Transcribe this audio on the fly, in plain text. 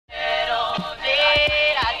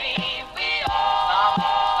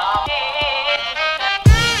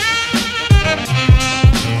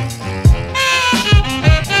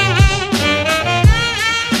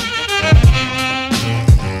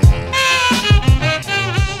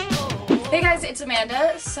it's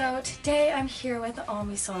Amanda. So today I'm here with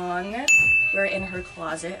Aimee Song. We're in her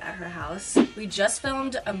closet at her house. We just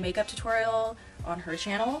filmed a makeup tutorial on her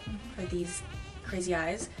channel for these crazy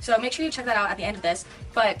eyes. So make sure you check that out at the end of this.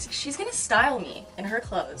 But she's gonna style me in her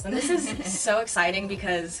clothes. And this is so exciting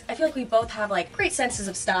because I feel like we both have like great senses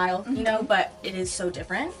of style, you know, but it is so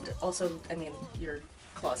different. Also, I mean, your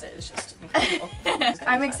closet is just incredible.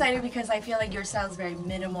 I'm excited because I feel like your style is very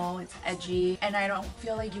minimal, it's edgy, and I don't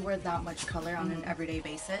feel like you wear that much color on an everyday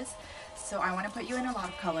basis. So I want to put you in a lot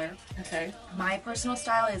of color. Okay. My personal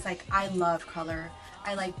style is like, I love color.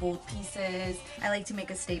 I like bold pieces. I like to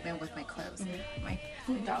make a statement with my clothes. My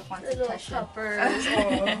dog wants to touch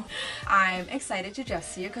it. I'm excited to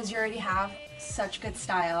dress you because you already have such good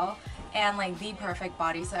style and like the perfect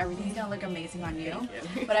body, so everything's gonna look amazing on you.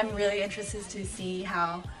 But I'm really interested to see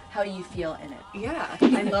how you feel in it. Yeah,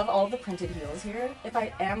 I love all the printed heels here. If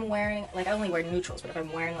I am wearing, like I only wear neutrals, but if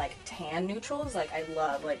I'm wearing like tan neutrals, like I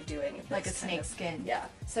love like doing like a snake skin. Yeah.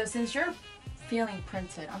 So since you're feeling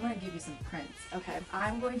printed, I'm gonna give you some prints. Okay.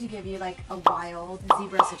 I'm going to give you like a wild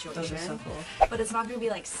zebra situation. Those are so cool. But it's not gonna be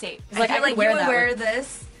like safe. It's like I feel like wear you would that wear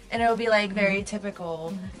this and it'll be like very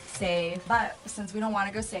typical safe. But since we don't want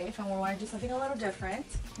to go safe and we want to do something a little different,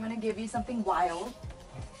 I'm gonna give you something wild.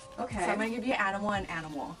 Okay. So I'm gonna give you animal and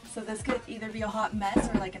animal. So this could either be a hot mess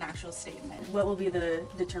or like an actual statement. What will be the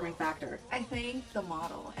determining factor? I think the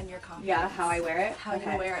model and your confidence. Yeah, how I wear it? How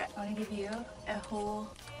you wear it. I want to give you a whole,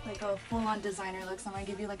 like a full-on designer look. So I'm gonna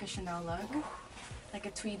give you like a Chanel look. Like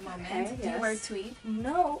a tweed moment. Okay, Do you wear tweed?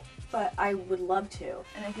 No, but I would love to.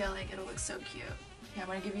 And I feel like it'll look so cute. Yeah, I'm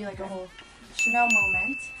gonna give you like a whole Chanel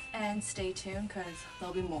moment. And stay tuned because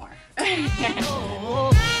there'll be more.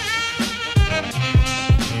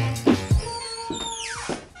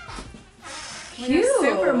 Cute.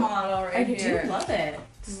 Supermodel right here. I do love it.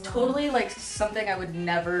 It's totally like something I would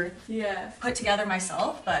never put together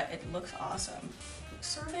myself, but it looks awesome.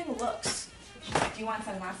 Serving looks. Do you want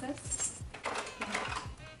sunglasses?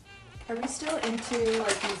 Are we still into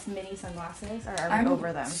like these mini sunglasses, or are we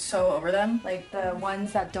over them? So over them. Like the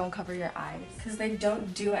ones that don't cover your eyes. Because they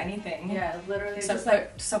don't do anything. Yeah, literally Except just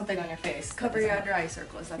like put something on your face. cover your under eye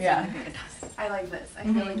circles. That's the only thing it does. I like this. I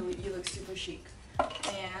feel like you look super chic.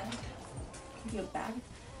 And give you a bag.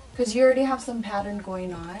 Because you already have some pattern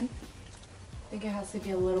going on. I think it has to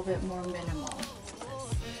be a little bit more minimal.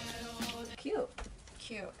 Cute.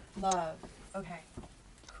 Cute. Love. Okay.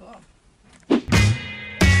 Cool.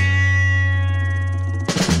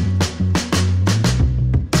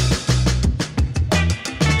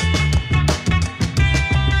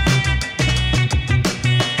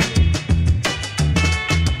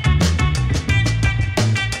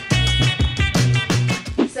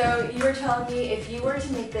 So you were telling me if you were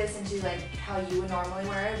to make this into like how you would normally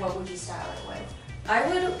wear it, what would you style it with? I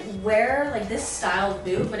would wear like this style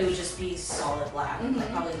boot, but it would just be solid black, like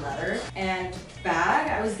probably leather. And bag,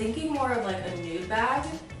 I was thinking more of like a nude bag.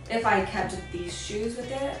 If I kept these shoes with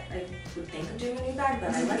it, I would think of doing a nude bag,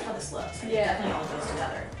 but I like how this looks. It definitely all goes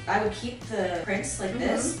together. I would keep the prints like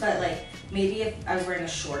this, but like maybe if I was wearing a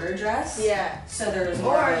shorter dress. Yeah. So there was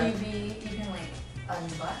more. Or you can like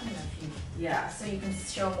unbutton a few. Yeah. So you can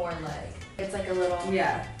show more leg. It's like a little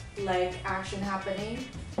leg action happening.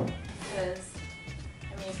 Because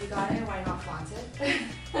I mean, if you got it, why not flaunt it?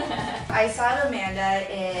 I saw Amanda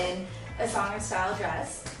in a Song of Style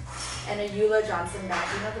dress and a Ulla Johnson bag.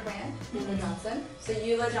 You know the brand? Ulla Johnson. So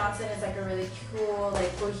Ulla Johnson is like a really cool,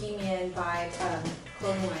 like bohemian vibe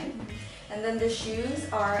clothing line. And then the shoes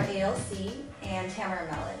are ALC and Tamara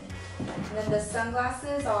Melon. And then the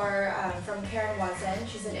sunglasses are from Karen Watson.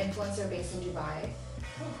 She's an influencer based in Dubai.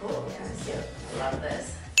 Oh, cool. Yeah, This is cute. I love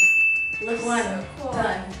this. Look one. So cool.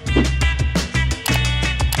 Done.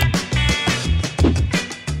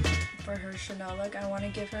 For her Chanel look, I want to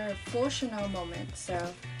give her a full Chanel moment. So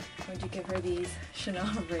I'm going to give her these Chanel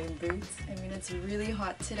rain boots. I mean, it's really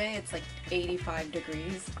hot today. It's like 85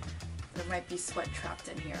 degrees. There might be sweat trapped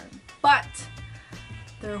in here. But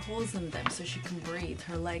there are holes in them so she can breathe.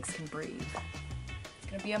 Her legs can breathe.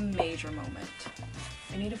 It's gonna be a major moment.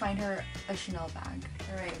 I need to find her a Chanel bag.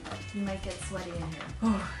 Alright, you might get sweaty in here.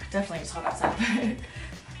 Oh, definitely it's hot outside.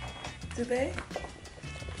 Do they?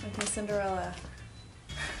 Okay, Cinderella.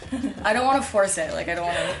 I don't want to force it. Like I don't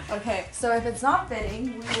want to. Okay, so if it's not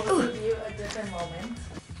fitting, we will give you a different moment.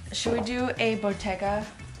 Should we do a Bottega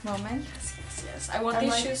moment? Yes, I want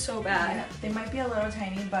these shoes so bad. Yeah, they might be a little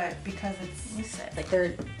tiny, but because it's like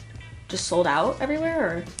they're just sold out everywhere,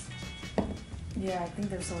 or? Yeah, I think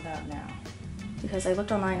they're sold out now. Because I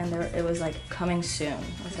looked online and it was like coming soon.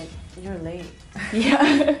 I was like, you're late.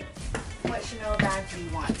 Yeah. What Chanel bag do you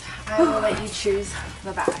want? I will let you choose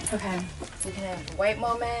the bag. Okay. We can have a white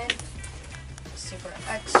moment, super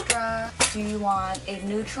extra. Do you want a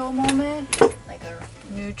neutral moment, like a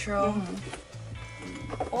neutral?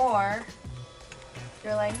 Or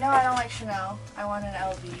you're like, no, I don't like Chanel. I want an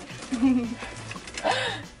LV.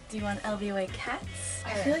 Do you want LV white cats?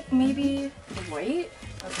 I feel like maybe white.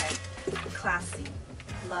 Okay. Classy.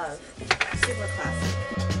 Love. Super classy.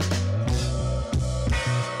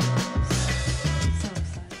 So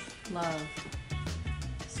obsessed. Love.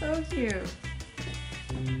 So cute.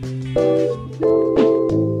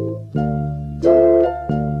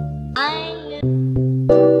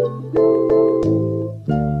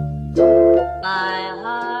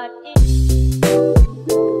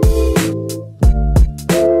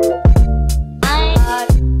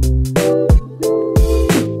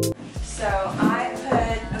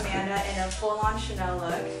 Chanel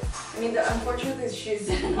look. I mean, unfortunately, the shoes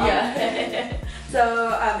didn't. Yeah. So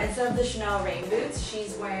instead of the Chanel rain boots,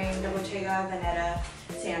 she's wearing the Bottega Veneta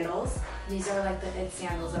sandals. These are like the it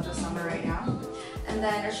sandals of the summer right now. And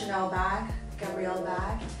then a Chanel bag, Gabrielle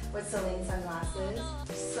bag, with Celine sunglasses.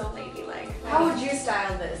 So ladylike. How would you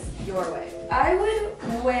style this your way? I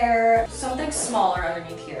would wear something smaller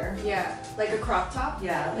underneath here. Yeah, like a crop top.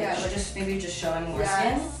 Yeah, like just maybe just showing more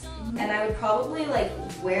Yes. skin. And I would probably like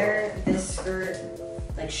wear this skirt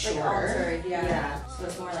like shorter. Altered, yeah. So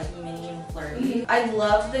it's more like mini and flirty. I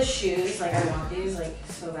love the shoes. Like I want these like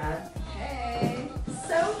so bad. Hey,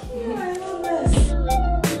 so cute. I love this.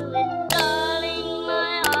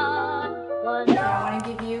 I want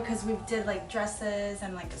to give you, because we did like dresses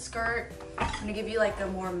and like a skirt, I'm going to give you like a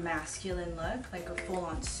more masculine look, like a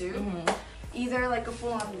full-on suit. Either like a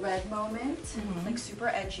full-on red moment, like super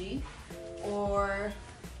edgy, or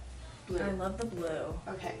blue. I love the blue.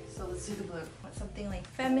 Okay, so let's do the blue. Want something like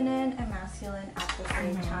feminine and masculine at the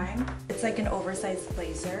same time. It's like an oversized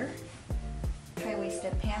blazer,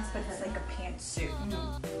 high-waisted pants, but it's like a pantsuit.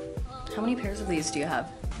 How many pairs of these do you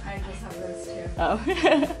have? I just have those two. Oh.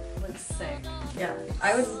 Looks sick. Yeah,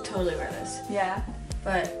 I would totally wear this. Yeah.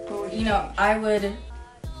 But, you know, I would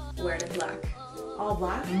wear it in black. All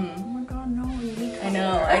black? Oh my god, no, you need color.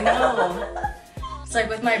 I know. It's like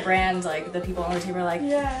with my brand, like the people on the team are like,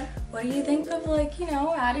 yeah. What do you think of like, you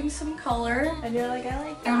know, adding some color? And you're like, I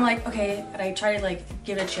like that. And I'm like, okay, and I try to like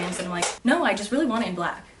give it a chance and I'm like, no, I just really want it in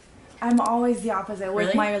black. I'm always the opposite with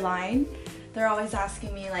Really? my line. They're always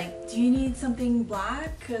asking me like, do you need something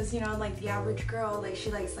black? Because, you know, like the average girl, like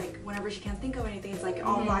she likes like, whenever she can't think of anything, it's like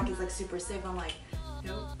all black is like super safe. I'm like,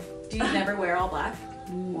 nope. Do you never wear all black?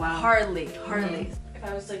 Wow. Hardly. If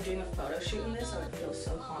I was like doing a photo shoot in this, I would feel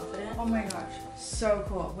so confident. Oh my gosh, so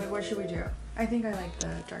cool. Wait, what should we do? I think I like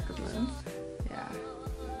the darker blue. Yeah,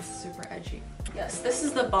 it's super edgy. Yes, this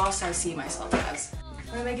is the boss I see myself as. I'm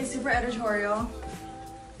gonna make it super editorial.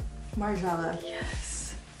 Margiela.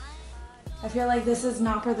 Yes. I feel like this is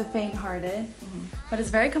not for the faint-hearted, but it's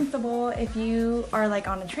very comfortable if you are like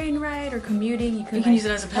on a train ride or commuting. You can use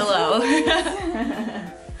it as a pillow.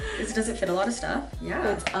 Does it fit a lot of stuff? Yeah.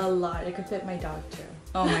 It's a lot. It could fit my dog too.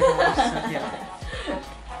 Oh my gosh, so cute.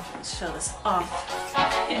 Let's show this off.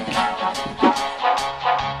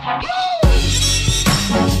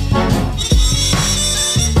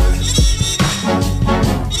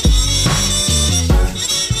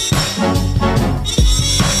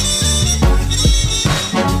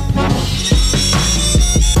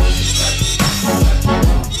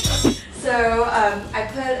 So I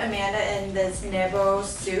put Amanda in this Nebo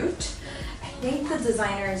suit. I think the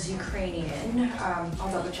designer is Ukrainian.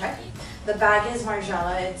 I'll double check. The bag is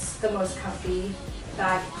Margiela. It's the most comfy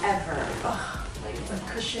bag ever. Ugh, like it's like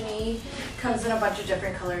cushiony. Comes in a bunch of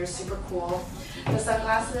different colors. Super cool. The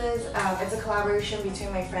sunglasses. It's a collaboration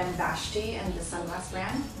between my friend Vashti and the sunglass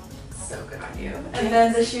brand. So good on you. And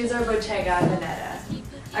then the shoes are Bottega Veneta.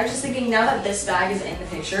 I was just thinking, now that this bag is in the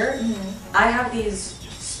picture, I have these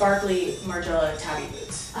sparkly Margiela tabby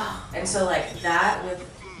boots. Oh. And so like that with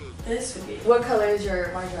this would be What color is your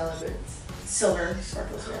Margiela boots? silver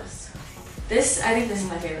sparkles, yes. This, I think this is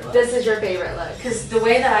my favorite look. This is your favorite look. Because the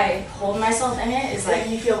way that I hold myself in it is like,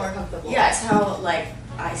 you feel more comfortable. yeah, it's how like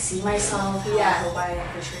I see myself, how I Yeah. hope I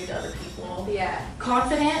portray to other people. Yeah.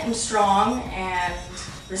 Confident and strong and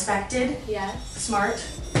respected, Yes. smart.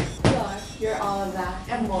 You are. You're all of that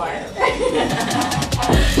and more.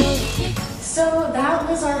 So that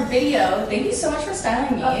was our video. Thank you so much for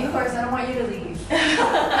styling me. Of course, I don't want you to leave.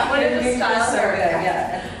 I want you to style so her. good,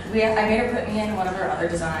 yeah. I made her put me in one of her other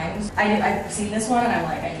designs. I've seen this one and I'm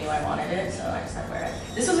like, I knew I wanted it, so I just had to wear it.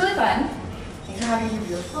 This was really fun. Thanks for having your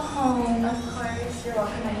beautiful home. Of course, you're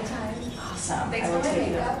welcome anytime. Awesome. Thanks I will for my take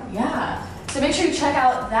you. makeup. Yeah. So make sure you check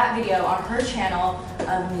out that video on her channel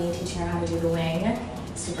of me teaching her how to do the wing.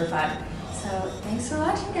 Super fun. So thanks for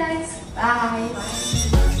watching, guys. Bye.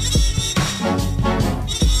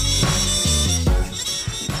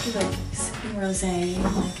 Do like sipping rosé,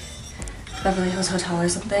 like Beverly Hills Hotel or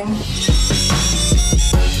something.